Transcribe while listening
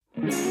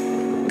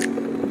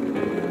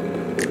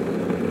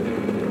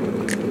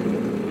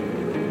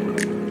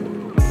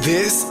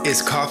This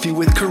is Coffee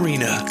with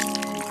Karina.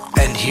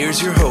 And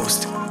here's your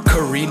host,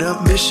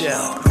 Karina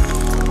Michelle.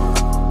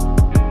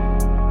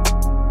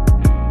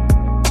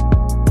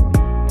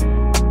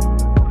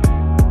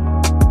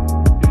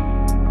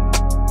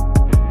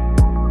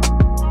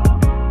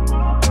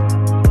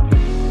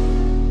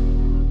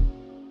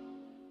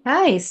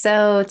 Hi,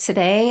 so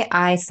today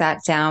I sat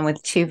down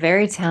with two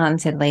very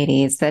talented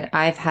ladies that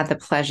I've had the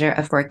pleasure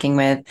of working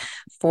with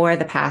for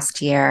the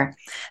past year.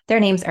 Their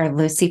names are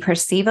Lucy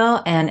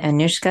Percival and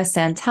Anouchka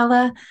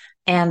Santella,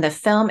 and the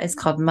film is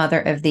called Mother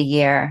of the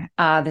Year.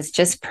 This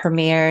just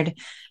premiered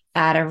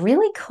at a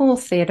really cool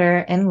theater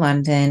in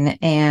London,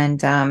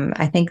 and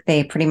I think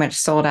they pretty much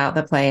sold out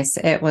the place.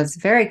 It was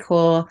very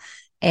cool.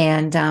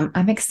 And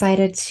I'm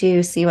excited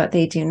to see what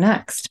they do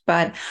next,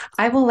 but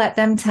I will let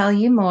them tell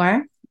you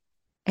more.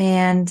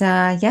 And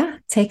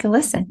take a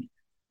listen.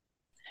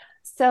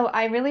 So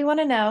I really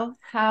want to know,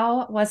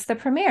 how was the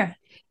premiere?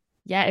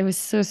 Yeah, it was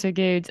so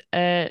good.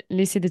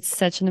 Lucy did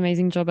such an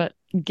amazing job at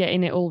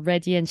getting it all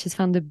ready, and she's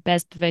found the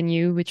best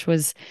venue, which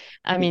was,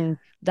 I mean,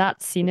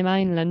 that cinema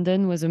in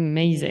London was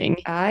amazing.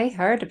 I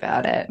heard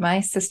about it.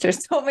 My sisters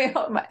told me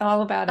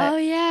all about it. Oh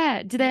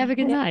yeah, did they have a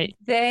good night?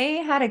 They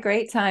had a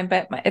great time,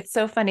 but it's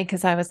so funny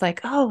because I was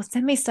like, "Oh,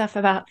 send me stuff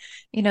about,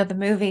 the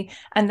movie."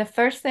 And the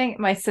first thing,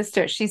 my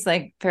sister, she's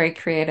like very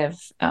creative,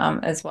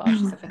 as well.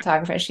 She's a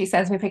photographer. She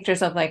sends me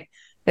pictures of like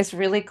this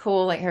really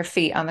cool, like her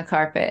feet on the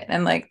carpet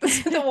and like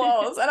the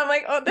walls. And I'm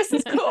like, "Oh, this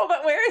is cool,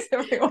 but where is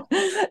everyone?"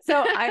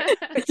 So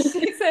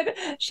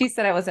she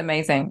said it was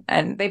amazing,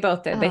 and they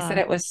both did. They said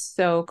Ah, it was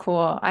so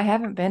cool. I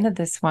haven't been to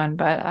this one,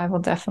 but I will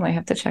definitely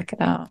have to check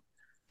it out.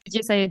 did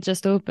you say it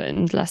just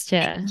opened last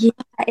year? Yeah,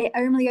 it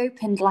only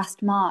opened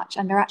last March,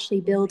 and they're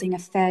actually building a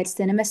third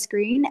cinema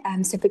screen.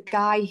 So the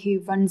guy who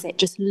runs it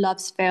just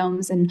loves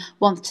films and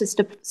wants to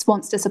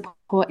support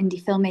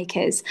indie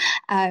filmmakers.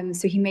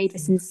 So he made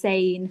this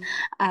insane,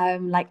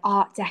 like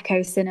Art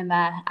Deco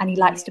cinema, and he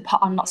likes to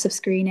put on lots of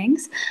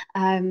screenings.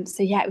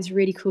 So yeah, it was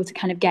really cool to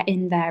kind of get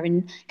in there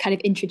and kind of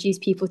introduce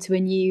people to a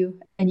new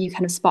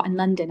kind of spot in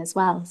London as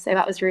well. So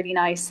that was really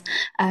nice.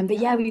 But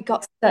yeah, we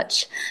got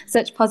such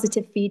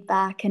positive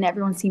feedback, and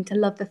everyone seemed to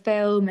love the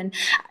film, and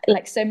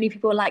like so many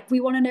people were like, we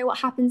want to know what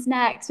happens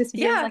next. This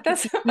feels Yeah, like a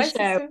that's what TV my show.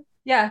 sister.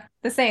 Yeah,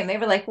 the same. They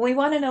were like, we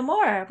want to know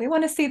more. We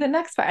want to see the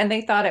next part. And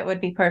they thought it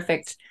would be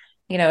perfect,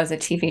 as a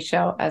TV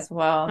show as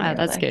well. Ah, They were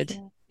that's like, good.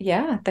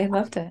 yeah, they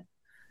loved it.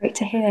 Great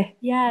to hear.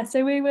 Yeah,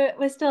 so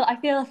we're still, I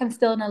feel like I'm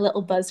still in a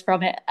little buzz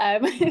from it,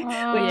 which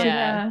Oh, is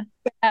Yeah.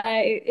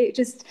 yeah.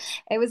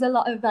 it was a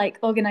lot of like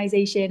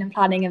organization and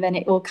planning, and then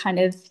it all kind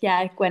of,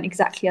 yeah, went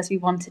exactly as we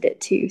wanted it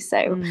to. So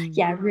Mm.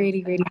 yeah,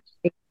 really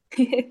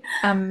happy.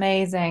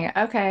 Amazing.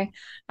 Okay.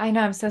 I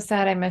know I'm so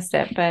sad I missed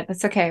it, but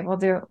it's okay. We'll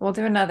do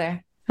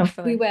another, We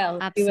hopefully. will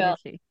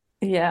Absolutely.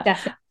 Yeah.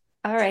 definitely.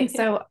 All right,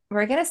 so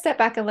we're going to step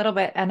back a little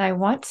bit, and I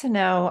want to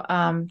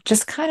know,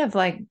 just kind of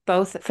like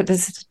both for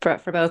this is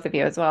for both of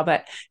you as well,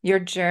 but your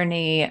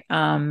journey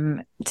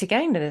to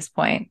getting to this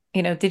point.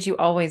 Did you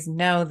always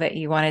know that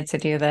you wanted to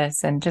do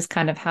this, and just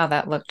kind of how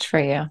that looked for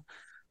you?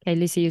 Okay,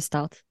 Lucy, you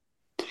start.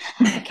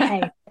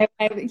 Okay.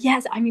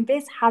 Yes, I mean,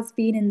 this has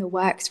been in the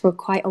works for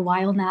quite a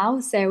while now.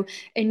 So,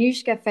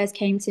 Anushka first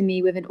came to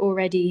me with an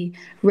already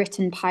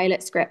written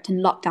pilot script in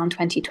lockdown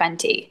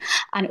 2020.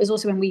 And it was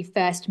also when we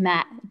first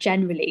met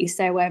generally.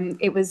 So,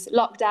 it was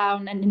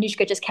lockdown, and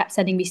Anushka just kept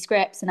sending me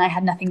scripts, and I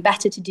had nothing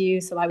better to do.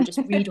 So, I would just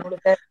read all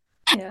of them.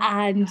 Yeah.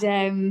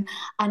 And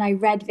I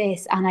read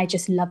this, and I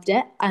just loved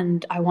it,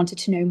 and I wanted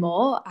to know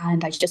more,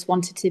 and I just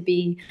wanted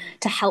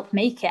to help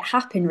make it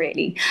happen,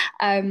 really.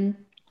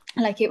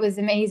 Like, it was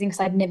amazing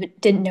because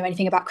didn't know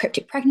anything about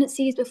cryptic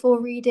pregnancies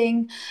before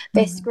reading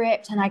this Mhm.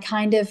 script, and I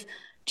kind of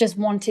just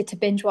wanted to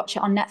binge watch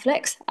it on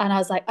Netflix. And I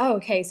was like, oh,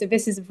 okay, so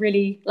this is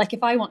really like,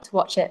 if I want to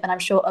watch it, then I'm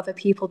sure other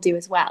people do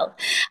as well.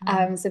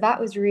 Mhm. So that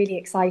was really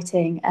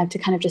exciting, to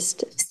kind of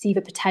just see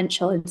the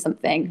potential in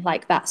something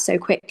like that so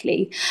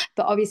quickly.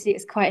 But obviously,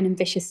 it's quite an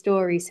ambitious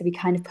story, so we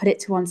kind of put it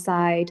to one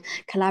side,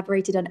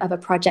 collaborated on other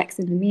projects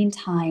in the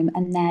meantime,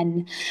 and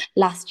then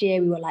last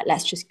year we were like,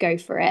 let's just go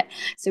for it.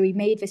 So we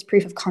made this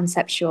proof of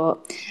concept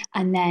short,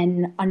 and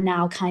then are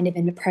now kind of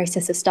in the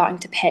process of starting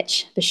to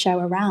pitch the show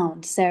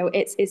around. So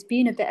it's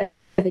been a bit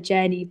of a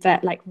journey,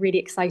 but like really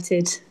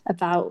excited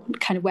about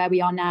kind of where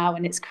we are now.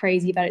 And it's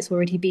crazy that it's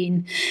already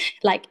been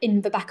like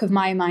in the back of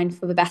my mind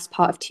for the best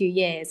part of 2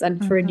 years.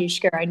 And for Mhm.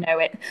 Anushka, I know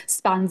it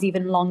spans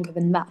even longer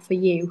than that for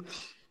you.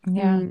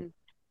 Yeah. Mm.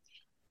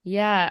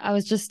 Yeah, I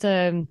was just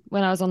when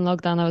I was on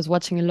lockdown, I was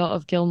watching a lot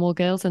of Gilmore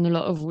Girls and a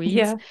lot of Weeds,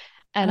 Yeah.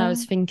 and I Uh,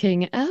 was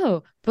thinking,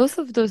 oh, both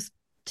of those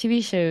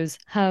TV shows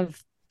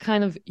have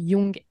kind of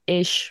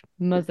young-ish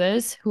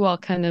mothers who are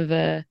kind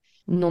of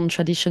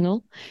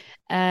non-traditional,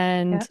 yeah.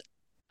 and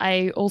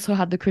I also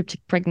had the cryptic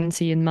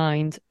pregnancy in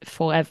mind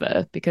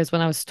forever because when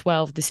I was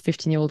 12, this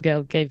 15-year-old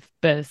girl gave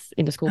birth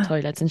in the school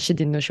toilets and she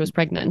didn't know she was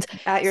pregnant.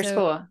 At your So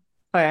school,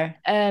 or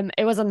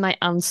it was at my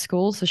aunt's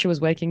school, so she was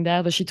working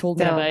there, but she told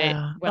me still about it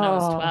though. when I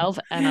was Oh, 12,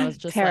 and I was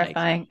just like,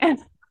 terrifying.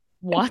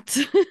 what?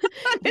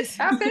 This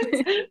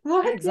happens.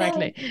 What?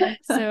 Exactly.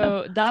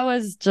 So that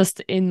was just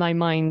in my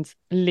mind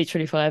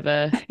literally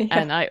forever. Yeah.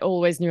 And I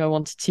always knew I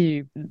wanted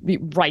to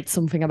write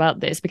something about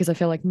this because I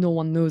feel like no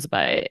one knows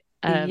about it.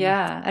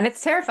 Yeah, and it's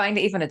terrifying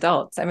to even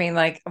adults. I mean,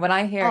 like when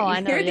I hear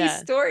I know, these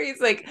stories,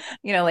 like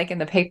like in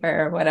the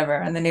paper or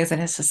whatever, on the news, and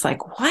it's just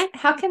like, what?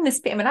 How can this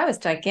be? I mean, I was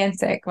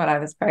gigantic when I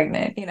was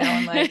pregnant,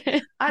 and like,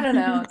 I don't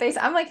know.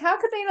 I'm like, how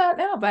could they not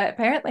know? But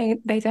apparently,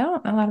 they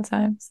don't a lot of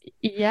times.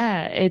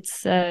 Yeah,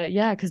 it's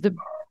because the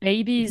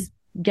babies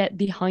get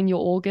behind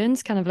your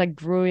organs, kind of like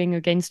growing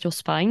against your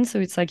spine. So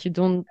it's like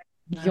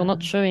you're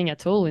not showing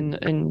at all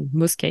in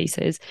most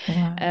cases.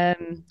 Wow.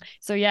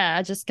 So yeah,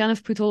 I just kind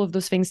of put all of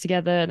those things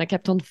together, and I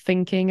kept on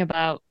thinking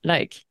about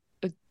like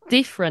a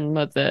different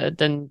mother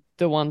than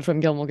the one from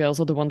Gilmore Girls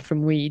or the one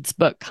from Weeds,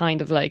 but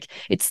kind of like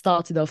it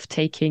started off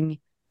taking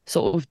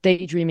sort of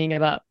daydreaming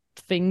about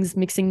things,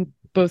 mixing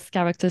both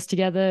characters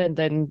together, and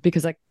then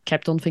because I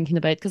kept on thinking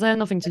about it because I had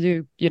nothing to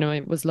do,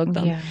 it was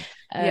lockdown.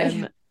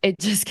 It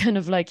just kind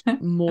of like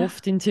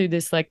morphed into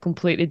this like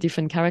completely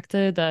different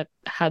character that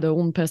had her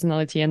own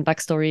personality and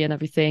backstory and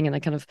everything. And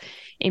I kind of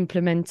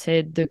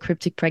implemented the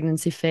cryptic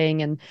pregnancy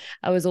thing. And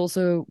I was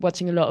also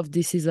watching a lot of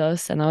This Is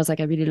Us, and I was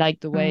like, I really like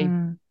the way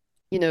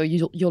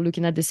you're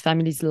looking at this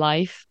family's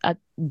life at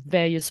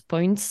various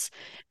points,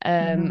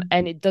 and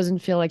it doesn't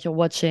feel like you're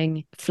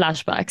watching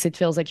flashbacks. It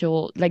feels like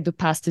the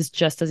past is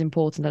just as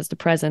important as the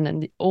present,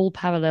 and it all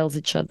parallels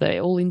each other.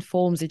 It all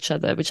informs each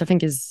other, which I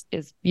think is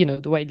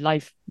the way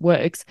life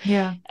works.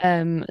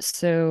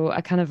 So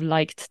I kind of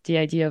liked the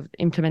idea of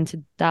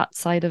implemented that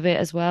side of it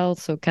as well.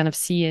 So kind of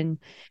seeing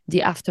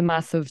the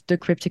aftermath of the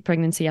cryptic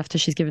pregnancy after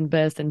she's given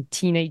birth, and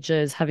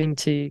teenagers having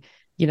to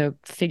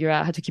figure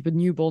out how to keep a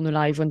newborn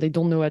alive when they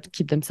don't know how to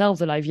keep themselves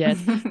alive yet,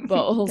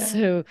 but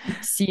also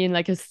seeing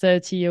like a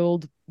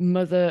 30-year-old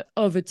mother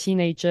of a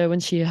teenager when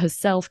she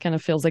herself kind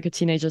of feels like a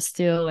teenager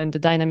still, and the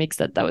dynamics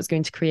that was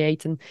going to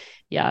create. And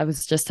yeah, I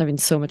was just having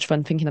so much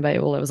fun thinking about it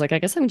all. I was like, I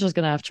guess I'm just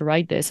gonna have to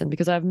write this, and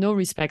because I have no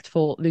respect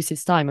for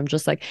Lucy's time, I'm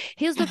just like,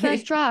 here's the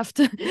first draft.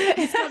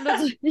 It's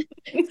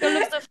got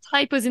lots of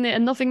typos in it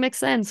and nothing makes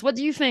sense. What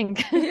do you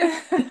think?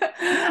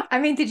 I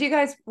mean, did you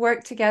guys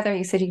work together?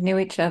 You said you knew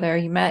each other.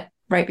 You met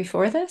right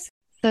before this?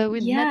 So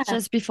we met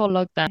just before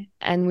lockdown,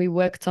 and we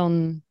worked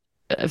on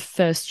a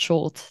first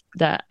short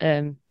that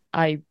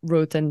I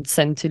wrote and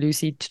sent to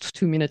Lucy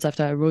 2 minutes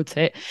after I wrote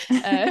it.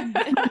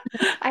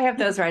 I have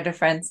those writer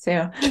friends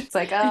too. It's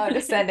like, oh,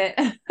 just send it.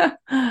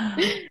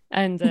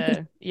 And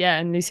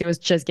and Lucy was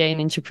just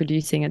getting into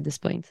producing at this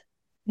point.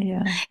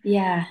 Yeah.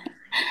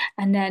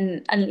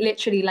 And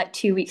literally like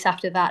 2 weeks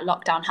after that,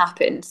 lockdown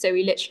happened. So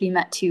we literally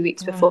met 2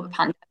 weeks before the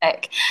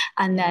pandemic.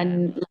 And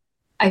then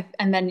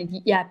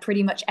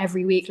pretty much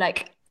every week,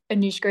 like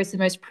Anouchka is the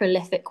most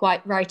prolific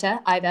white writer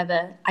I've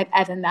ever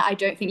met. I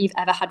don't think you've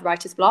ever had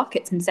writer's block.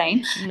 It's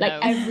insane. No, like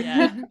every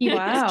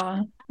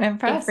wow, I'm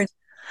impressed.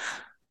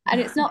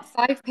 And it's not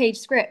 5-page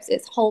scripts,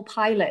 it's whole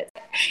pilots.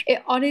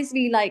 It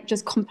honestly like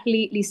just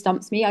completely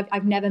stumps me.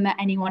 I've never met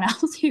anyone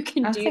else who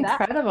can That's do that.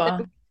 incredible.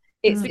 So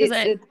it's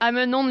because I'm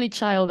an only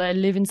child. I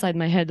live inside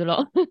my head a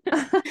lot.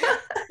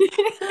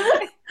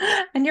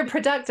 And you're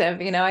productive,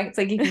 it's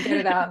like you can get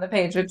it out on the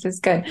page, which is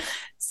good.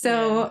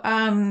 So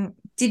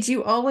did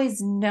you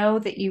always know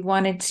that you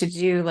wanted to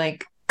do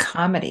like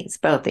comedies,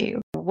 both of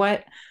you?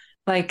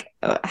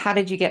 How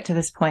did you get to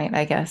this point,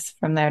 I guess,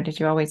 from there? Did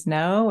you always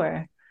know,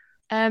 or?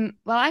 Well,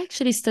 I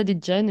actually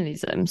studied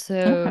journalism,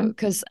 so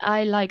because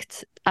I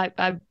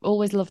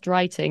always loved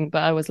writing,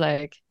 but I was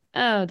like,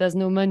 oh, there's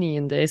no money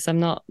in this. I'm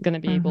not going to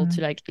be able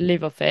to like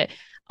live off it.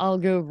 I'll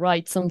go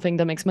write something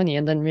that makes money,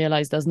 and then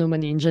realize there's no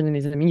money in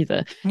journalism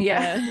either. So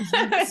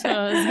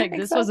I was like,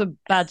 this was a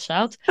bad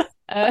shout.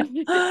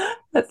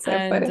 That's so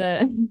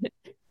funny.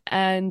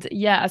 And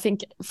yeah, I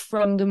think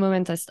from the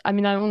moment I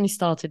only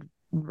started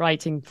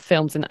writing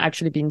films and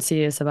actually being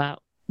serious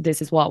about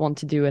this is what I want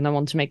to do, and I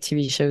want to make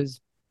TV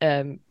shows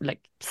like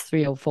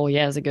 3 or 4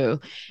 years ago.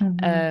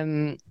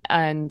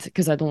 And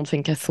because I don't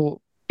think I thought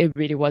it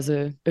really was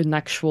an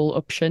actual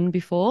option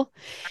before.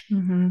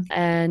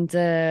 And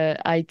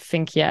I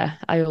think,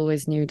 I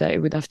always knew that it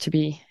would have to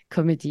be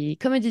comedy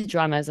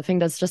dramas. I think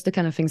that's just the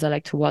kind of things I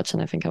like to watch,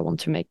 and I think I want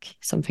to make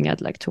something I'd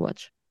like to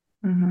watch.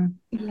 How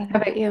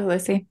about you,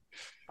 Lucy?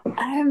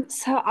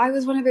 So I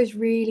was one of those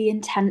really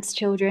intense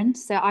children.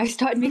 So I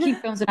started making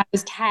films when I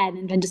was 10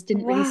 and then just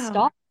didn't really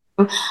stop.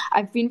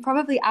 I've been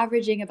probably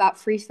averaging about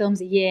 3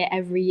 films a year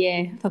every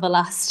year for the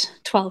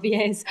last 12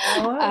 years.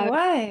 Oh,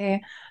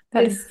 why?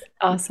 That is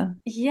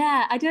awesome.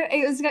 Yeah,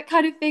 it was that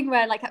kind of thing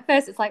where like at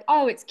first it's like,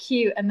 oh, it's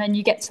cute. And then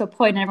you get to a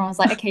point and everyone's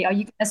like, okay, are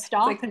you going to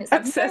stop? And it's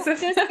like,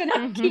 obsessive. No, I'm just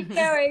going to keep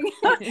going.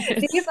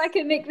 See if I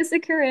can make this a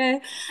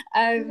career.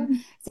 So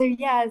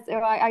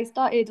I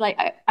started like,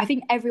 I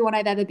think everyone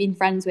I've ever been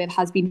friends with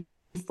has been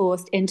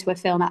forced into a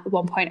film at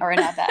one point or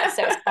another.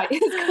 So it's quite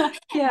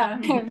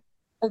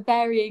a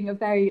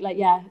very like,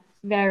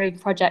 varied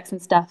projects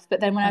and stuff. But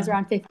then when I was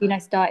around 15, I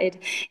started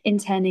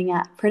interning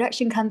at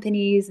production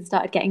companies and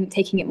started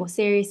taking it more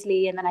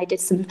seriously. And then I did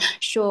some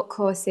short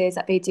courses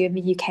that they do in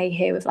the UK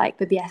here with like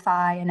the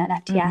BFI and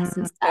NFTS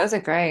and stuff. Those are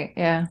great.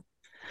 Yeah.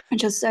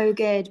 Which was so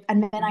good.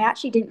 And then I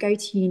actually didn't go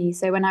to uni.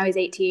 So when I was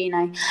 18,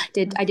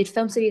 I did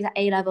film studies at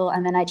A level,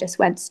 and then I just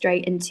went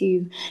straight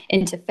into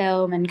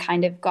film and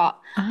kind of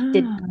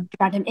did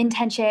random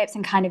internships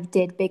and kind of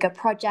did bigger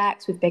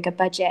projects with bigger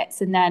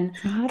budgets, and then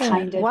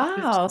kind of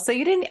wow. So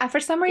you didn't, for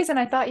some reason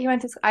I thought you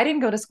went to, I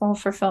didn't go to school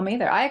for film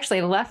either. I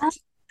actually left.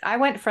 I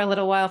went for a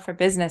little while for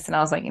business, and I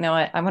was like, you know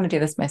what, I want to do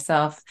this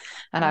myself.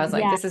 And I was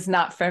like, this is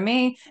not for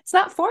me. It's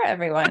not for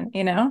everyone,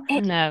 you know?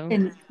 No.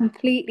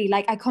 Completely.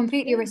 Like, I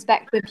completely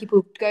respect when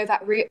people go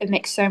that route. It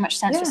makes so much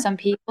sense for some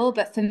people.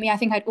 But for me, I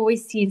think I'd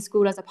always seen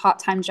school as a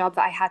part-time job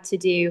that I had to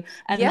do,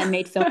 and then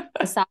made film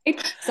aside.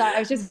 So I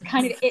was just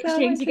kind of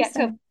itching to get to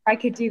a point where I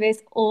could do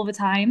this all the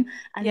time.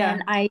 And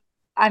then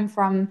I'm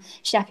from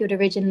Sheffield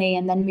originally,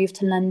 and then moved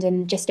to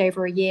London just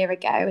over a year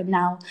ago, and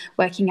now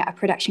working at a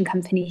production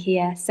company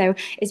here. So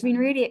it's been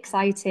really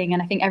exciting,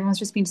 and I think everyone's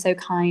just been so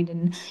kind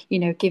and, you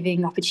know,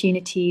 giving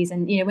opportunities.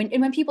 And, you know,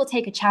 when people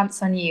take a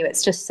chance on you,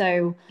 it's just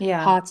so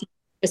hard to,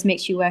 just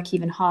makes you work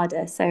even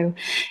harder. So,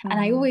 and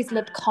I always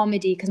loved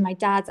comedy because my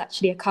dad's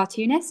actually a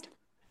cartoonist.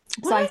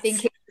 So I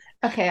think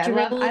okay,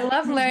 I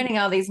love learning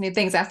all these new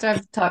things after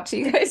I've talked to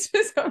you guys.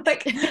 So I'm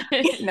like,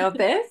 you know,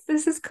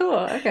 this is cool.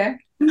 Okay.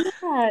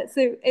 Yeah,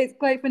 so it's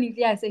quite funny.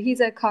 Yeah, so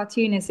he's a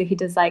cartoonist, so he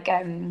does like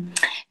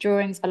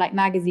drawings for like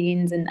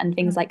magazines and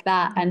things like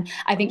that. And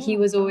I think he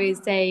was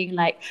always saying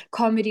like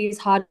comedy is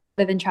harder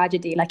than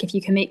tragedy. Like if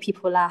you can make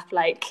people laugh,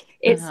 like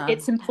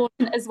it's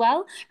important as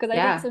well. Because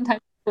I think sometimes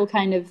people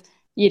kind of,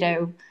 you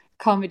know,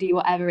 comedy,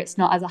 whatever, it's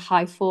not as a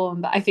high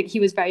form. But I think he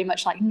was very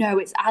much like, no,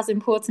 it's as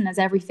important as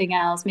everything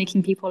else.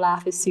 Making people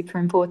laugh is super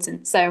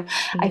important. So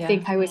I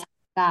think I always had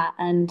that.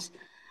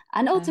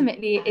 And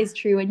ultimately, it is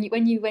true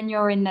when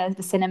you're in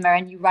the cinema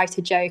and you write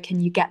a joke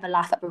and you get the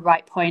laugh at the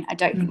right point. I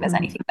don't think there's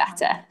anything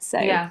better. So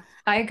yeah,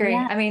 I agree.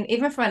 I mean,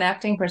 even from an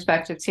acting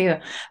perspective too,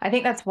 I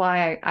think that's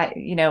why I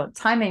you know,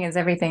 timing is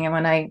everything. And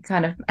when I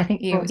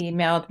think you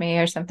emailed me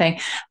or something,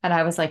 and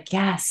I was like,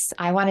 yes,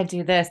 I want to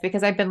do this,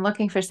 because I've been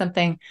looking for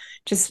something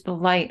just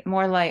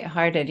more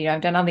lighthearted. You know,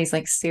 I've done all these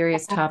like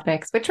serious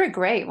topics, which were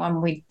great when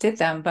we did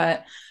them,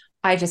 but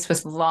I just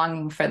was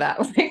longing for that,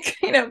 like,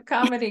 you know,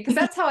 comedy, because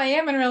that's how I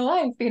am in real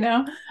life. You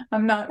know,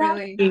 I'm not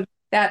really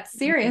that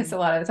serious a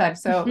lot of the time.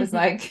 So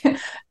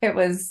it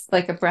was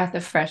like a breath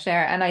of fresh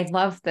air. And I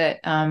love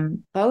that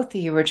both of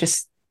you were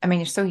just, I mean,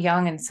 you're so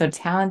young and so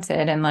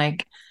talented, and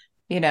like,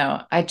 you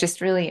know, I just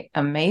really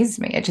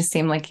amazed me. It just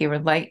seemed like you were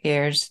light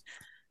years,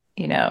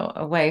 you know,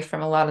 away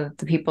from a lot of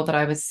the people that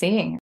I was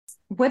seeing.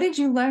 What did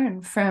you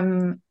learn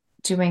from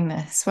doing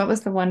this? What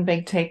was the one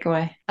big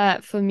takeaway?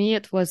 For me,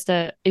 it was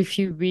that if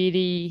you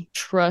really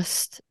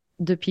trust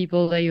the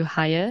people that you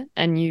hire,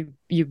 and you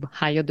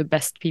hire the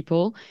best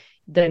people,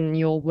 then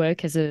your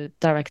work as a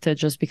director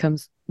just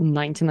becomes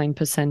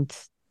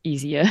 99%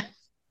 easier.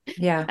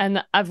 Yeah.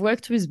 And I've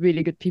worked with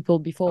really good people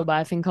before, but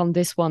I think on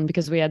this one,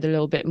 because we had a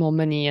little bit more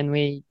money and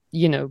we,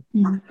 you know,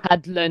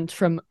 had learned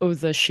from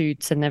other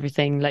shoots and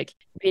everything, like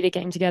really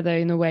came together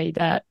in a way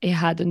that it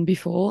hadn't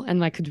before.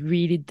 And I could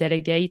really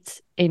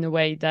delegate in a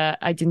way that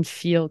I didn't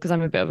feel, because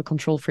I'm a bit of a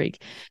control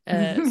freak.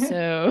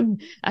 So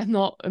I'm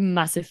not a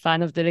massive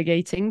fan of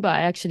delegating, but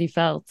I actually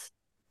felt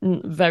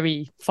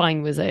very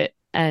fine with it.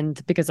 And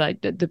because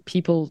the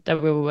people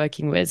that we were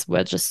working with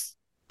were just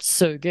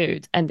so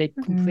good, and they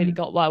completely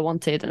got what I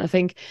wanted. And I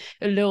think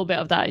a little bit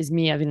of that is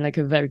me having like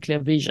a very clear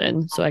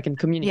vision, so I can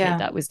communicate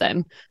that with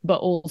them, but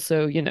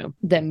also, you know,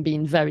 them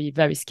being very,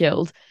 very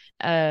skilled.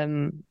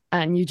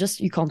 And you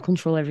can't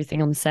control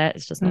everything on set.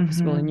 It's just not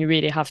possible. And you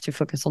really have to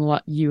focus on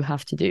what you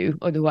have to do.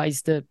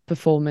 Otherwise the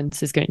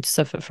performance is going to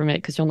suffer from it,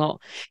 because you're not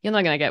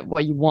going to get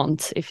what you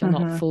want if you're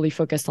not fully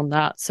focused on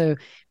that. So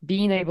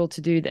being able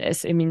to do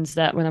this, it means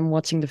that when I'm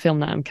watching the film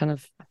now, I'm kind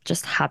of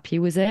just happy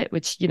with it,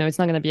 which, you know, it's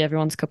not going to be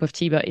everyone's cup of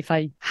tea, but if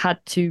I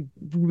had to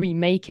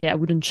remake it, I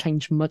wouldn't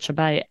change much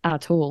about it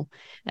at all,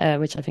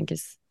 which I think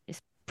is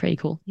pretty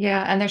cool.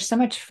 Yeah. And there's so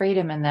much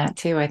freedom in that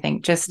too. I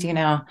think just, you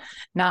know,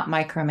 not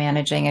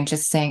micromanaging and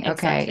just saying,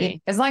 okay,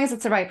 as long as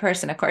it's the right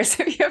person, of course.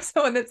 If you have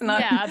someone that's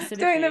not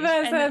doing the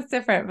best, that's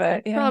different,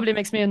 but probably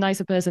makes me a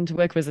nicer person to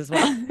work with as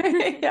well.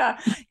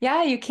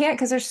 Yeah, you can't,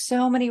 because there's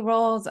so many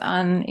roles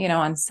on, you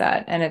know, on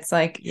set, and it's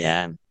like,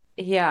 and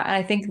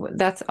I think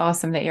that's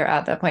awesome that you're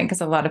at that point,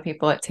 because a lot of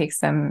people, it takes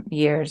them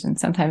years and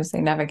sometimes they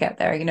never get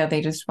there. You know,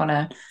 they just want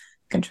to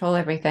control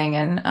everything.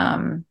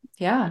 And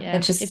it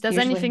just, if there's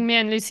anything me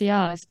and Lucy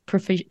are, is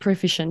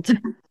proficient.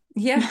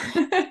 Yeah.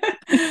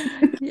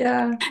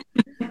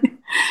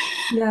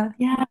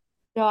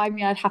 No, I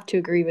mean, I'd have to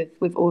agree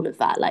with all of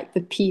that. Like,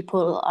 the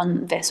people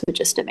on this were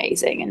just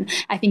amazing. And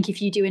I think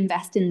if you do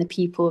invest in the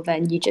people,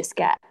 then you just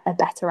get a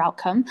better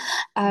outcome.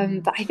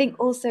 But I think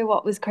also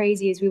what was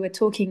crazy is we were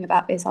talking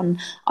about this on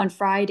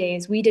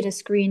Fridays. We did a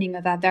screening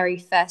of our very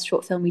first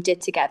short film we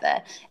did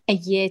together a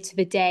year to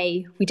the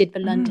day we did the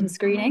London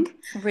screening.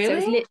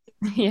 Really? So it was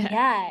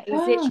Yeah, it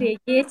was literally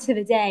a year to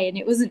the day, and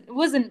it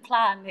wasn't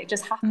planned. It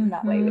just happened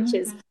that way, which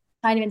is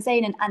kind of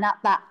insane. And at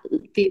that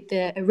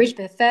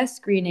the first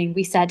screening,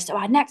 we said, so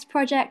our next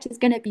project is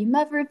going to be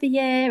Mother of the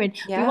Year, and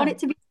we want it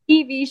to be a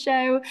TV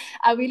show.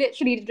 And we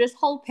literally did this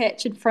whole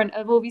pitch in front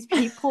of all these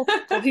people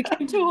who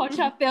came to watch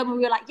our film, and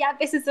we were like, yeah,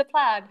 this is the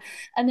plan.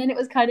 And then it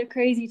was kind of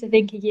crazy to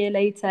think a year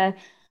later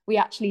we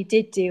actually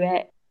did do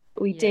it.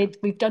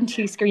 We've done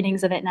 2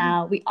 screenings of it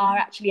now. We are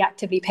actually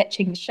actively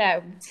pitching the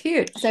show. It's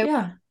huge.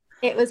 So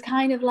it was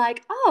kind of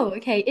like, oh,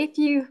 okay,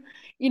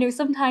 if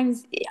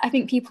sometimes I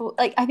think people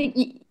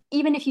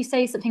even if you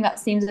say something that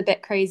seems a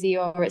bit crazy,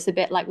 or it's a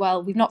bit like,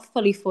 well, we've not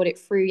fully thought it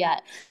through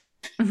yet.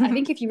 I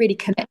think if you really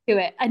commit to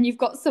it, and you've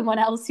got someone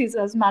else who's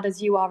as mad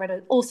as you are and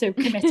are also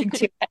committing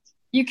to it,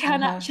 you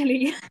can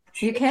actually.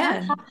 You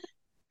can.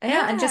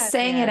 Yeah, and just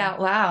saying it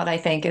out loud, I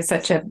think, is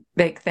such a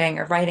big thing,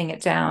 or writing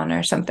it down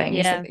or something.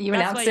 Yeah, you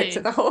announced it to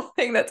the whole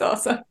thing. That's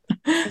awesome.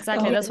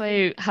 Exactly. That's why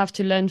you have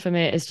to learn from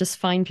it, is just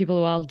find people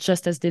who are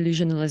just as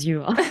delusional as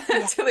you are.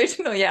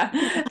 Delusional, yeah.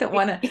 That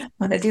want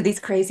to do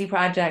these crazy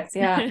projects.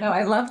 Yeah. No,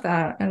 I love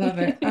that. I love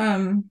it.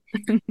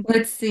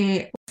 Let's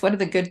see. What are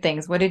the good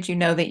things? What did you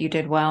know that you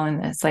did well in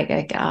this? Like,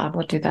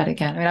 we'll do that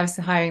again. I mean,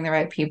 obviously hiring the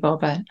right people,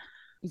 but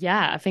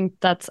yeah, I think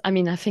that's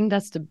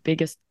the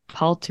biggest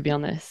part, to be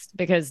honest,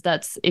 because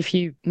that's, if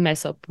you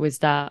mess up with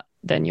that,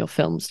 then your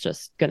film's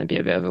just going to be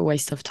a bit of a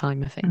waste of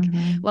time, I think.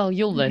 Well,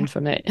 you'll learn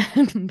from it,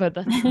 but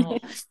that's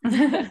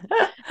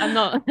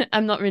not.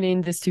 I'm not really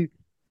in this to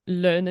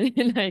learn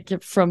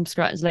like from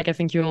scratch. Like, I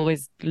think you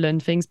always learn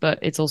things, but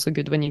it's also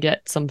good when you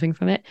get something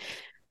from it.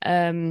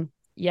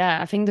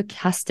 Yeah, I think the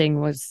casting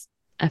was,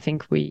 I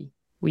think we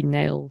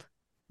nailed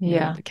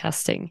the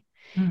casting.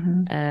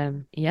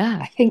 Yeah,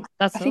 I think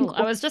that's all.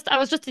 I was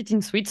just eating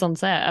sweets on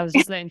set. I was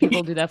just letting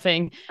people do their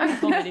thing.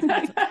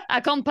 I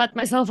can't pat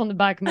myself on the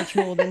back much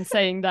more than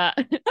saying that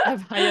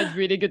I've hired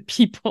really good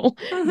people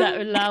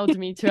that allowed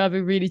me to have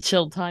a really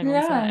chill time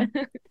on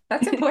set.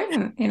 That's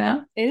important,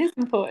 It is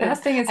important.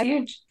 Casting is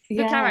huge.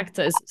 The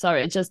characters,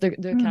 sorry, just the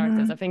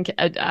characters. I think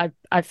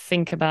I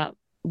think about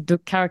the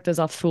characters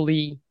are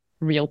fully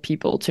real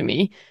people to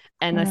me.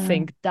 And I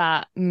think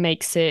that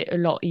makes it a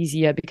lot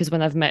easier, because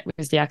when I've met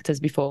with the actors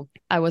before,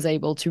 I was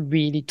able to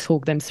really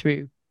talk them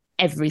through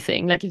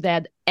everything. Like, if they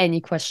had any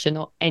question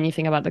or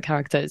anything about the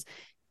characters,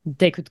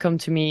 they could come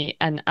to me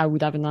and I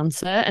would have an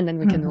answer. And then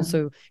we can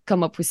also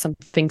come up with some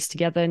things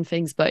together and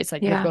things. But it's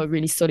like we've got a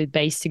really solid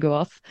base to go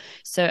off.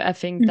 So I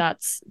think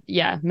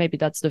maybe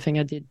that's the thing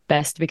I did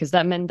best, because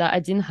that meant that I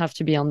didn't have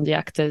to be on the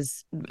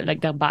actors, like,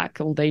 their back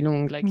all day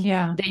long. Like, they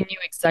knew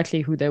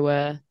exactly who they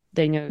were.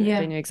 They knew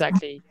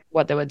exactly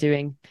what they were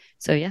doing.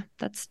 So yeah,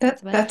 that's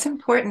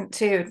important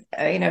too.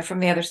 From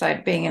the other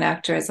side, being an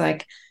actor is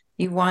like,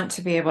 you want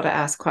to be able to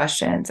ask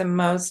questions, and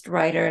most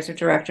writers or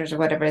directors or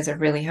whatever it is are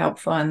really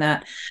helpful in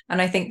that.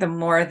 And I think the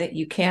more that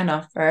you can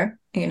offer,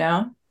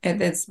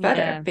 it's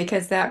better,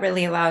 because that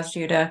really allows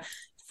you to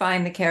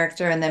find the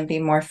character and then be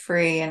more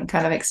free and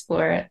kind of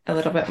explore it a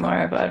little bit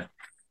more. But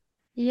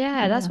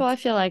that's what I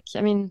feel like.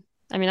 I mean,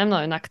 I'm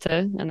not an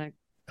actor, and I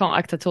can't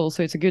act at all,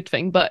 so it's a good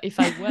thing. But if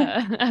I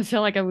were, I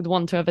feel like I would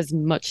want to have as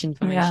much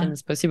information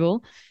as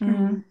possible.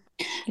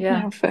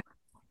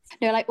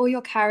 Like all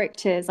your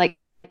characters, like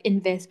in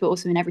this, but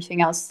also in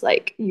everything else,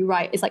 like you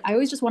write, it's like I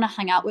always just want to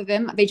hang out with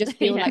them. They just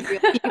feel like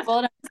real people,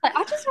 and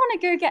I just want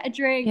to go get a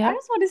drink. I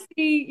just want to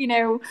see,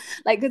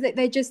 like, because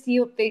they just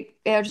feel they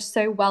are just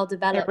so well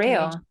developed. They're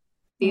real.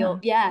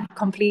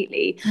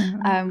 Completely,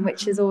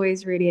 which is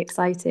always really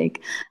exciting.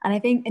 And I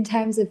think in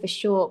terms of the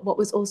short, what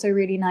was also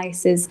really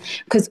nice is,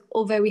 because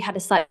although we had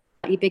a slightly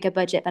bigger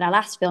budget than our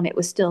last film, it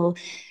was still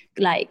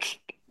like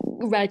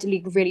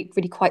relatively really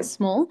really quite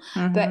small.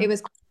 But it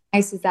was quite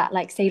nice is that,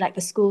 like, say, like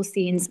the school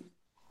scenes,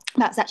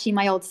 that's actually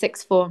my old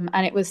sixth form,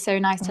 and it was so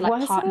nice to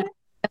partner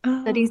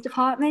studies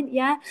department.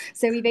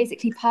 So we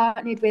basically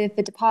partnered with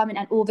the department,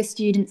 and all the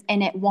students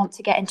in it want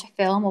to get into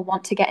film or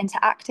want to get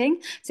into acting.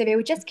 So they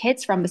were just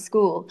kids from the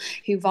school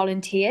who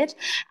volunteered,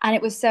 and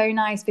it was so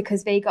nice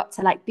because they got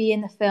to like be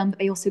in the film, but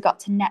they also got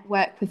to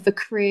network with the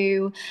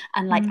crew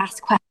and like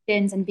ask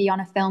questions and be on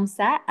a film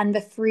set. And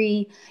the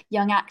 3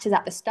 young actors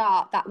at the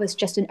start, that was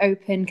just an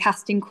open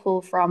casting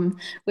call from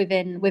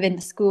within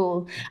the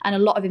school, and a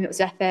lot of them, it was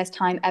their first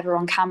time ever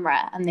on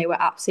camera, and they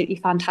were absolutely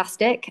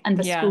fantastic, and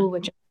the school were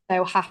just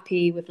so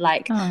happy with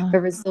like the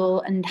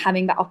result and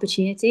having that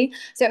opportunity.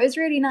 So it was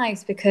really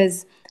nice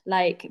because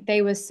like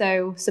they were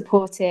so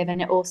supportive,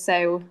 and it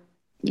also,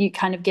 you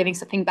kind of giving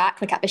something back.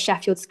 Like at the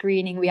Sheffield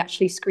screening, we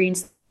actually screened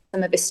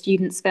some of the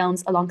students'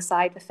 films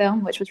alongside the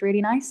film, which was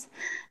really nice.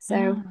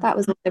 So that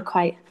was also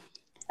quite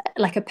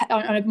like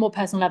on a more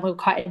personal level,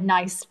 quite a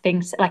nice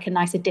thing, like a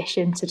nice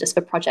addition to just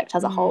the project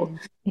as a whole.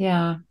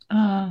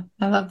 I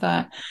love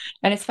that.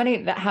 And it's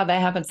funny that how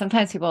that happens.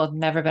 Sometimes people have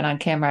never been on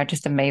camera are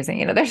just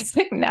amazing. They're just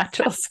like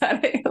natural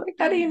setting. Like,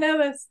 how do you know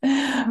this?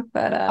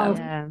 But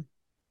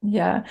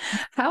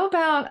how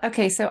about,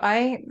 okay, so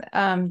I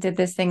did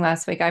this thing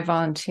last week. I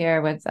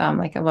volunteer with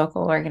like a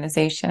local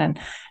organization, and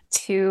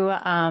 2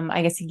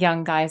 I guess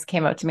young guys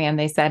came up to me and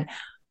they said,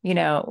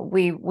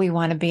 we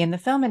want to be in the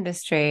film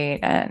industry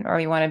or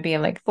we want to be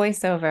like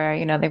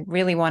voiceover, they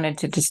really wanted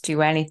to just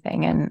do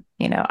anything. And,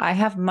 I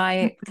have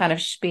my kind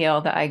of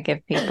spiel that I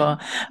give people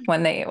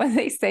when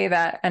they say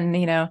that.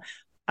 And,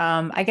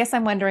 I guess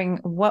I'm wondering,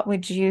 what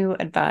would you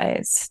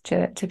advise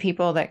to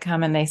people that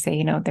come and they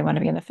say, they want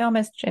to be in the film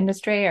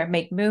industry or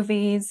make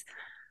movies?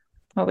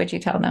 What would you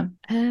tell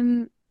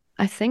them?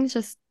 I think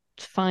just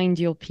find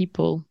your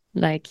people,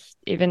 like,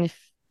 even if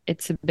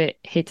it's a bit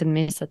hit and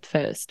miss at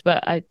first,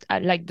 but I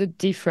like the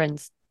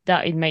difference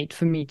that it made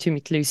for me to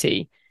meet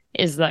Lucy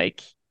is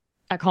like,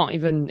 it's not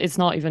even,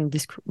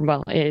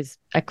 well, it is,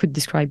 I could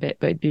describe it,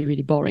 but it'd be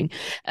really boring.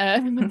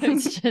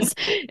 It's just,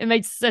 it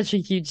made such a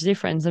huge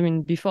difference. I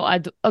mean, before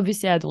I'd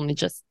only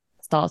just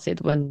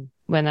started when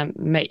I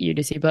met you,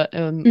 Lucy, but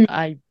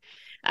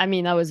I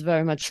mean, I was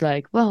very much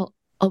like, well,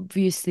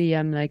 obviously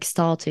I'm like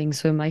starting,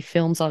 so my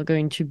films are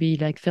going to be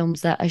like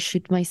films that I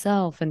shoot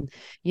myself, and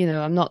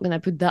I'm not going to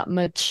put that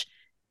much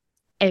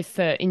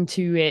effort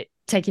into it,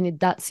 taking it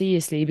that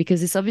seriously,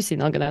 because it's obviously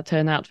not going to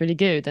turn out really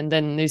good. And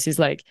then Lucy's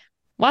like,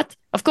 what?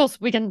 Of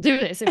course we can do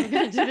this. If we're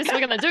going to do this,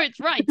 we're going to do it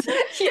right.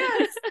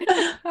 Yes.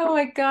 Oh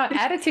my God.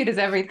 Attitude is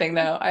everything,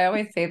 though. I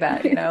always say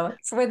that,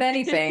 it's with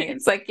anything.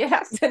 It's like you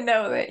have to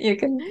know that you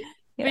can.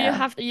 But you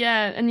have to,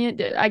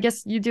 and I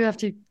guess you do have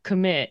to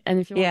commit. And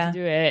if you want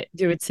to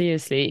do it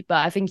seriously.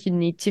 But I think you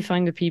need to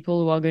find the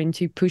people who are going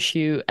to push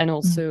you and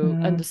also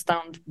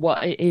understand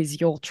what it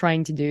is you're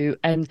trying to do.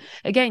 And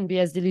again, be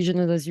as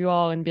delusional as you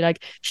are and be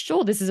like,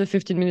 sure, this is a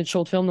 15-minute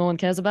short film no one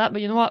cares about,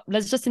 but you know what?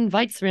 Let's just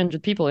invite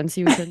 300 people and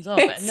see who turns up.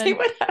 And see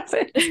what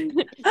happens.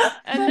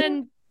 And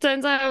then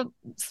turns out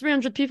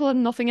 300 people had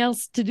nothing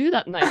else to do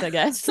that night, I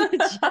guess.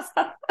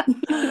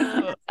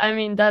 I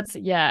mean,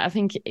 I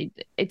think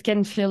it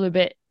can feel a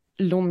bit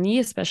lonely,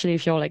 especially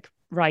if you're like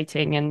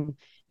writing and,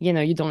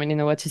 you don't really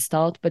know where to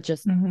start, but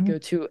just go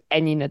to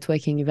any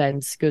networking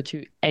events, go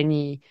to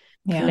any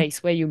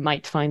place where you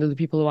might find other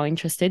people who are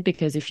interested.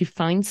 Because if you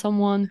find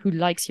someone who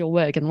likes your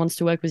work and wants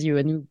to work with you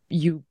and who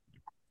you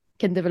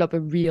can develop a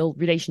real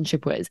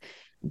relationship with,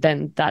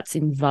 then that's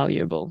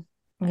invaluable.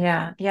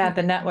 Yeah.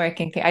 The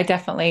networking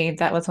thing.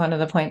 That was one of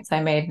the points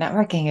I made.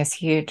 Networking is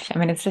huge. I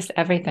mean, it's just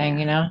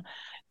everything,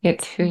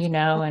 it's who you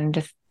know, and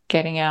just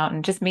getting out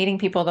and just meeting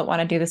people that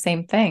want to do the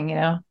same thing,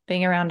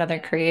 being around other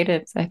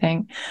creatives, I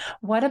think.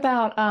 What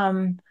about,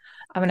 I'm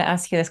going to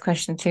ask you this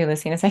question too,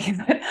 Lucy, in a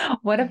second, but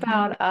what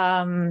about,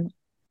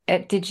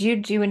 did you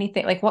do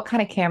anything, like what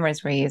kind of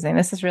cameras were you using?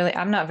 This is really,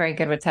 I'm not very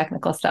good with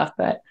technical stuff,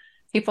 but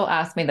people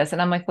ask me this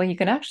and I'm like, well, you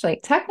can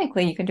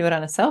technically you can do it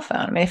on a cell phone.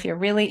 I mean, if you're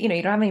really, you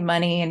don't have any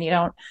money and you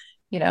don't,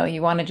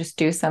 you want to just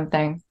do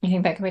something, you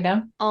think that can be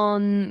done?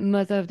 On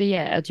Mother of the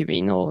Year, do you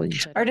mean? Or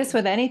just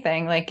with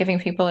anything, like giving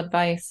people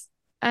advice?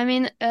 I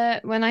mean,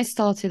 when I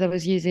started, I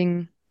was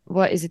using,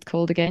 what is it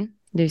called again,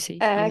 Lucy?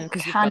 Canon.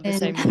 You've got the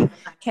same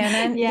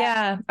Canon?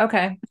 Yeah.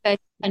 Okay.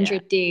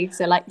 100D,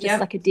 so like just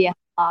like a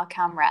DSLR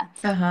camera.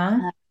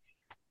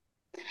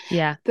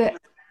 Yeah. But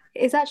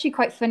it's actually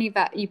quite funny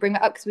that you bring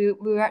that up, because we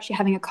were actually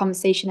having a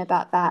conversation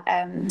about that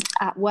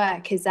at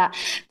work, is that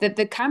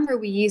the camera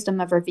we used on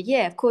Mother of the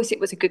Year, of course it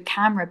was a good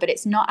camera, but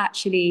it's not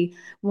actually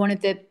one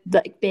of the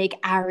like big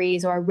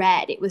Arris or a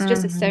Red. It was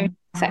just a Sony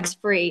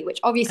FX3, which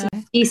obviously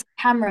is a decent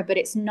camera, but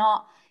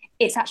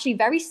it's actually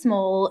very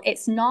small.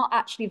 It's not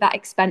actually that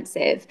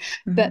expensive.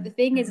 But the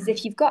thing is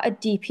if you've got a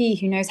DP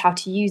who knows how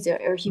to use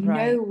it, or if you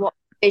know what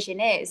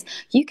vision is,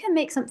 you can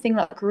make something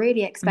look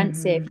really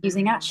expensive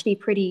using actually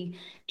pretty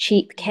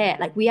cheap kit.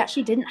 Like, we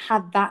actually didn't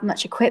have that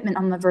much equipment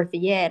on Mother of the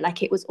Year.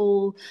 Like, it was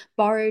all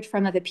borrowed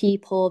from other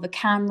people. The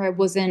camera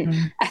wasn't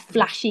a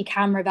flashy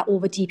camera that all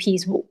the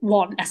DPs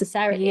want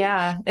necessarily.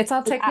 Yeah, it's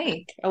all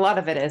technique. A lot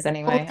of it is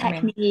anyway. All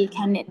technique,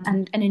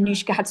 and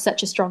Anouchka had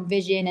such a strong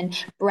vision,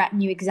 and Brett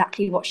knew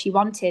exactly what she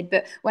wanted.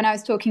 But when I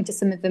was talking to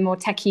some of the more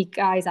techie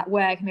guys at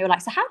work, and they were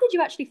like, so how did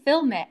you actually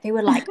film it? They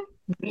were like,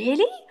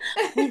 really?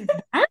 With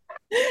that?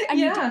 And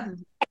you did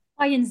X,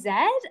 Y, and Z?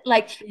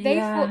 Like, they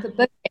thought the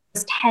budget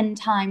was 10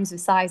 times the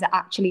size it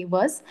actually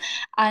was.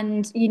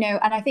 And,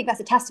 and I think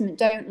that's a testament.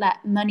 Don't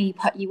let money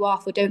put you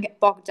off, or don't get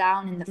bogged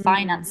down in the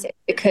finances,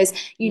 because,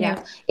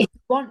 if you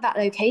want that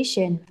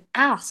location,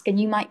 ask, and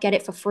you might get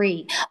it for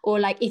free. Or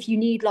like, if you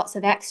need lots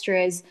of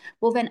extras,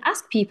 well, then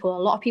ask people.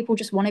 A lot of people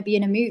just want to be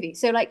in a movie.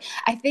 So like,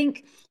 I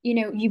think,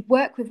 you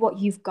work with what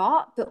you've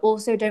got, but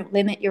also don't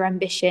limit your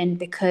ambition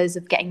because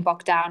of getting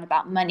bogged down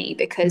about money.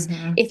 Because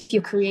if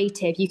you're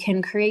creative, you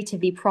can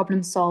creatively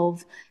problem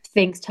solve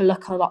things to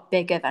look a lot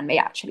bigger than they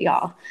actually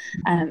are.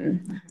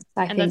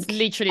 I think that's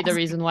literally the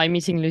reason why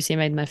meeting Lucy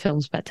made my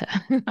films better.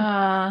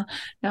 No,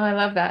 I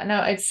love that.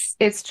 No,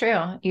 it's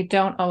true. You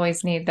don't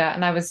always need that.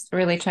 And I was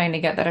really trying to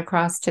get that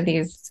across to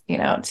these,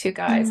 two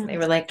guys. And they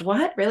were like,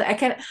 what? Really?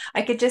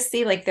 I could just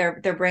see like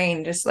their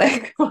brain just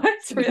like, what?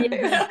 Really?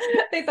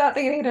 They thought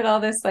they needed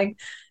all this like,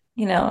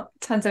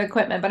 tons of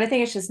equipment. But I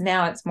think it's just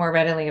now it's more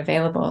readily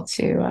available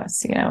to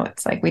us.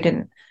 It's like we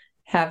didn't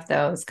have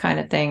those kind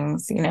of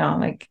things,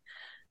 like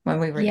when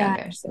we were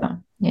younger. So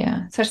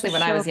yeah, especially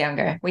when I was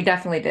younger, we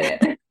definitely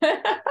did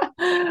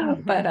it.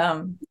 But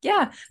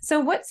yeah. So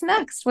what's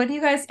next? What do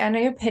you guys, I know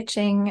you're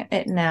pitching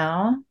it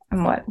now.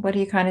 And what do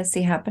you kind of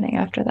see happening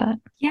after that?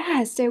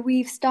 Yeah, so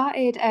we've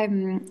started.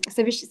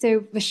 So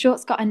the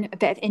short's gotten a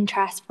bit of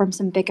interest from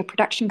some bigger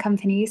production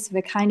companies. So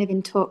we're kind of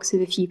in talks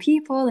with a few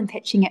people and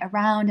pitching it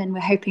around, and we're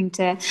hoping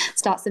to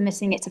start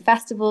submitting it to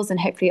festivals, and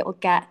hopefully it will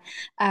get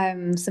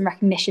some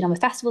recognition on the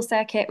festival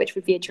circuit, which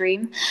would be a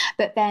dream.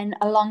 But then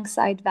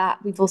alongside that,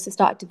 we've also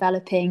started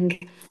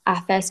developing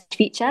our first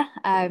feature,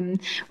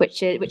 which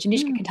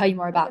Anouchka can tell you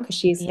more about because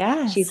she's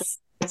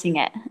writing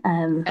it.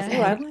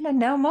 I want to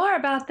know more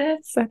about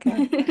this.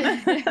 Okay.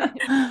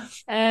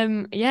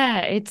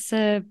 Yeah, it's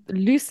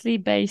loosely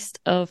based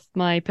off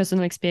my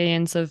personal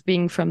experience of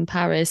being from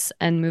Paris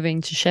and moving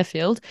to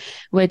Sheffield,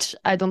 which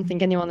I don't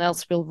think anyone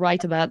else will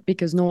write about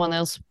because no one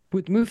else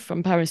would move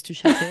from Paris to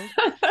Sheffield.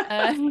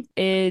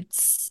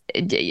 It's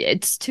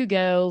two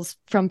girls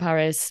from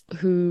Paris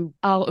who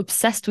are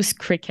obsessed with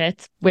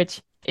cricket,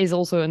 which is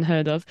also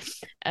unheard of.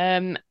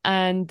 And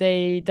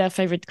their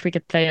favorite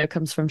cricket player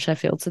comes from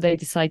Sheffield, so they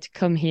decide to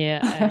come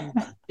here and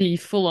be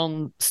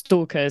full-on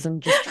stalkers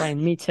and just try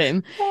and meet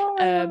him.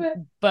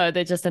 But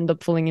they just end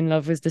up falling in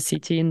love with the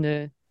city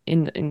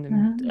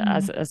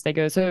as they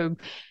go. So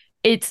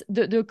it's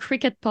the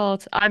cricket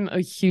part. I'm a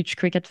huge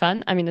cricket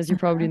fan. I mean, as you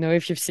probably know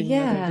if you've seen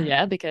Mother of the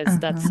Year, because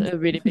that's a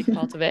really big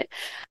part of it.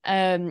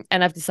 And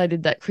I've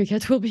decided that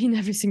cricket will be in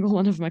every single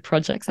one of my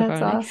projects. That's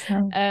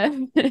apparently.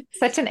 Awesome.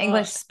 Such an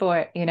English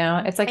sport, you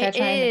know. It's like I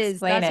try and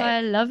explain That's why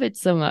I love it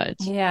so much.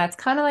 Yeah, it's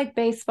kind of like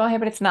baseball here,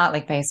 but it's not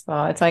like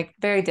baseball. It's like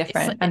very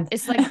different.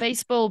 It's like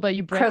baseball, but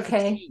you break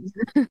croquet.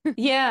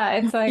 Yeah,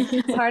 it's like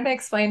it's hard to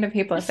explain to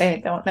people if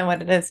they don't know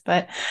what it is.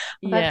 But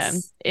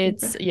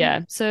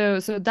So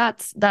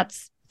that's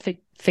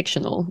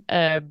fictional,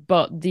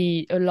 but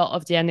a lot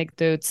of the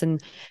anecdotes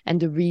and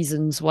the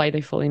reasons why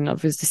they fall in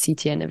love with the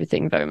city and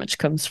everything very much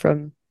comes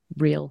from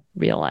real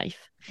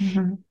life.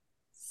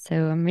 So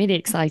I'm really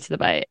excited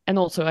about it, and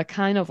also I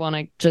kind of want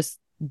to just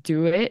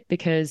do it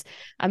because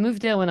I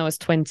moved there when I was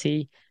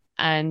 20.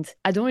 And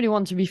I don't really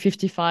want to be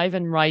 55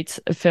 and write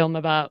a film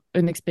about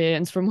an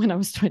experience from when I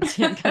was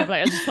 20. And kind of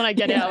like, I just want to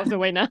get it out of the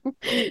way now.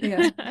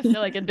 I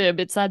feel like it'd be a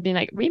bit sad being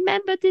like,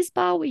 remember this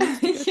bar we used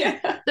to go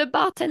to? The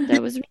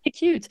bartender was really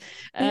cute.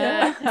 So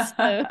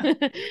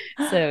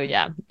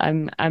yeah,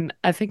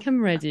 I think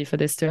I'm ready for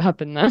this to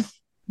happen now.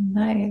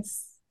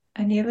 Nice.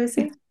 And you,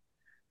 Lucy?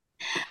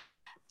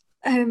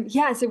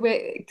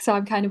 So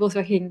I'm kind of also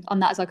working on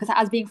that as well, because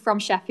as being from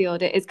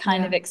Sheffield, it is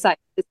kind of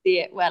exciting to see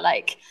it where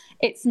like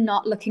it's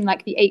not looking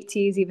like the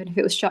 80s, even if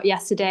it was shot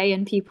yesterday,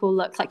 and people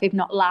look like they've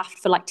not laughed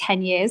for like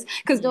 10 years,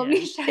 because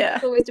normally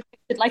Sheffield's always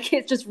depicted like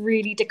it's just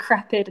really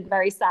decrepit and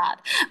very sad,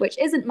 which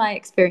isn't my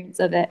experience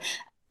of it.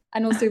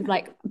 And also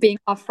like being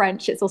half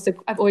French, it's also,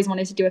 I've always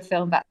wanted to do a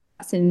film that's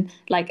in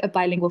like a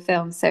bilingual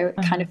film, so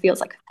it kind of feels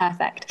like a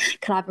perfect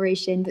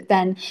collaboration. But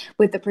then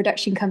with the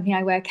production company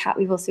I work at,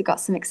 we've also got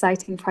some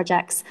exciting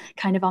projects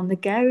kind of on the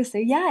go. So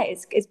yeah,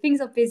 it's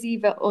things are busy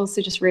but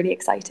also just really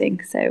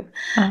exciting. So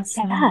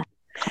awesome.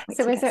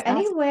 So is there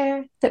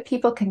anywhere that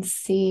people can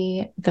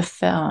see the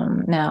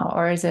film now,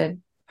 or is it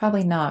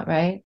probably not,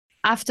 right?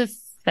 After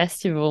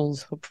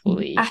festivals,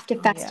 hopefully.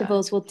 After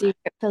festivals, we'll do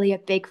hopefully a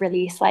big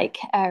release, like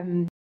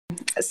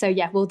so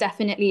yeah, we'll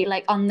definitely,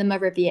 like on the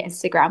Mother of the Year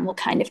Instagram, we'll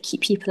kind of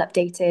keep people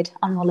updated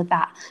on all of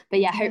that. But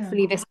yeah,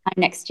 hopefully this time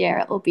next year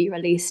it will be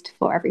released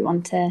for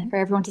everyone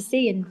to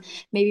see, and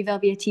maybe there'll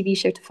be a TV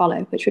show to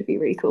follow, which would be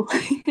really cool.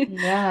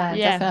 Yeah,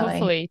 definitely.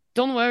 Hopefully.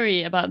 Don't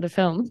worry about the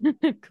film.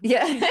 The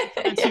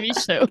TV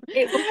show.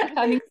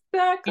 Exactly.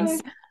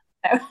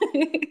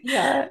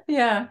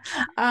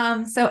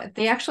 So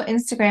the actual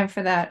Instagram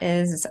for that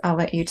is, I'll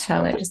let you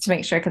tell it just to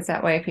make sure, because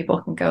that way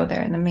people can go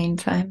there in the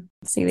meantime,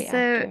 see the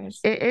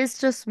actors. It is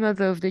just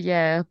Mother of the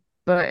Year,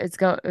 but it's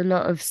got a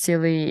lot of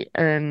silly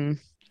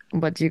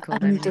what do you call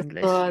them in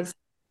English?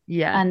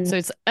 Yeah, so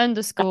it's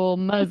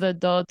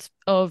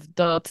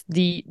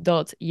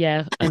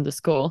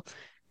 _mother.of.the.year_.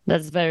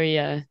 That's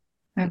very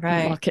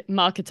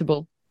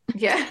marketable.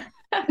 Yeah.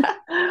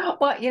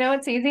 Well, you know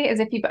what's easy is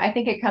if you, I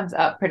think it comes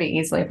up pretty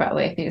easily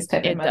probably if you just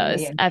type in Mother of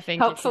the Year. I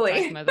think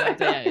hopefully Mother of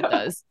the Year, it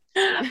does.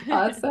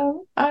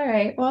 Awesome. All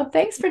right. Well,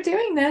 thanks for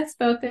doing this,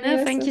 both of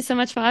you. Thank you so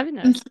much for having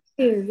us. Thank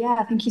you.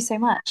 Yeah, thank you so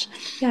much.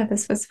 Yeah,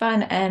 this was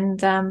fun.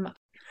 And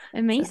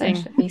amazing.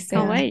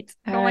 Can't wait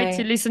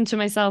to listen to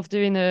myself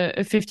doing a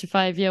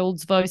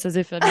 55-year-old's voice as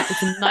if it's a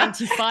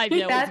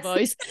 95-year-old's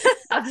voice.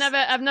 I've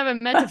never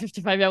met a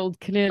 55-year-old,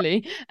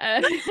 clearly.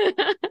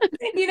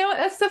 You know,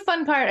 that's the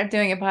fun part of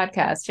doing a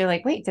podcast. You're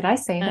like, wait, did I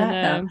say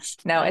that?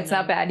 No, it's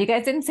not bad. You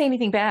guys didn't say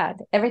anything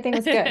bad. Everything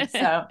was good.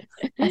 So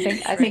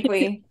I think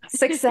we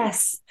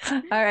success.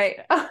 All right.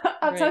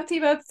 I'll talk to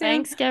you both soon.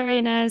 Thanks,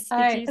 Karina. All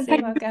right.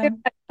 You're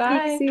welcome.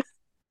 Bye.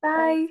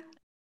 Bye.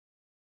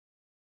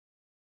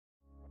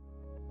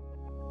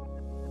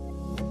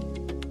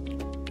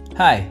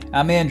 Hi,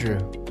 I'm Andrew,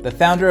 the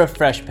founder of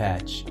Fresh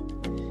Patch.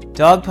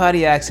 Dog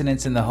potty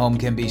accidents in the home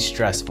can be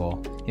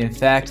stressful. In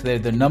fact, they're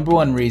the number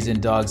one reason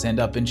dogs end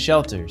up in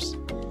shelters.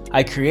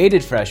 I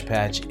created Fresh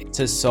Patch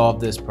to solve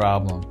this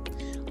problem.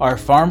 Our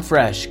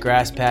farm-fresh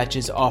grass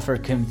patches offer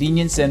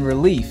convenience and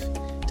relief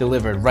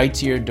delivered right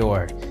to your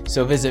door.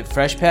 So visit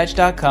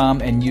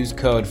freshpatch.com and use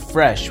code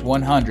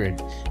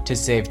FRESH100 to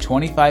save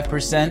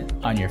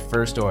 25% on your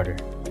first order.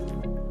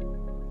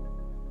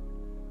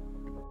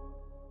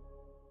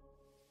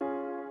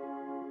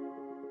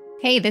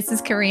 Hey, this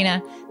is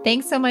Karina.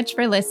 Thanks so much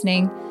for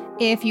listening.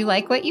 If you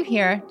like what you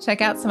hear,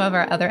 check out some of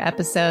our other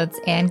episodes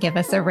and give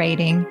us a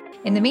rating.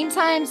 In the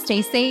meantime,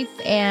 stay safe,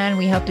 and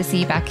we hope to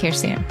see you back here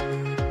soon.